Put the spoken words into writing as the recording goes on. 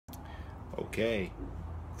Okay,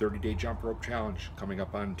 30-day jump rope challenge coming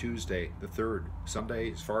up on Tuesday, the 3rd.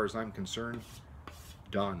 Sunday, as far as I'm concerned,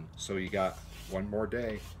 done. So you got one more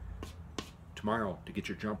day tomorrow to get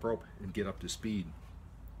your jump rope and get up to speed.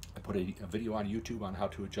 I put a video on YouTube on how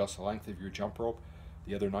to adjust the length of your jump rope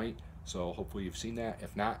the other night, so hopefully you've seen that.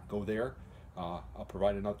 If not, go there. I'll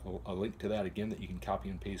provide a link to that again that you can copy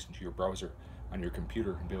and paste into your browser on your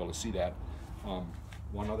computer and be able to see that.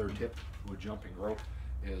 One other tip with jumping rope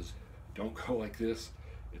is don't go like this.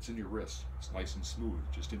 It's in your wrist. It's nice and smooth,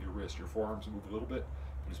 just in your wrist. Your forearms move a little bit,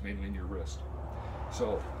 but it's mainly in your wrist.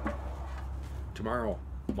 So tomorrow,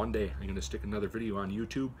 Monday, I'm going to stick another video on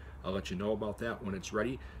YouTube. I'll let you know about that when it's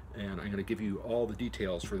ready, and I'm going to give you all the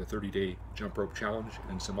details for the 30-day jump rope challenge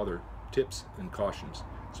and some other tips and cautions.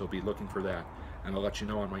 So be looking for that, and I'll let you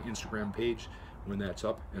know on my Instagram page when that's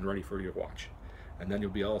up and ready for you to watch. And then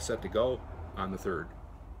you'll be all set to go on the 3rd.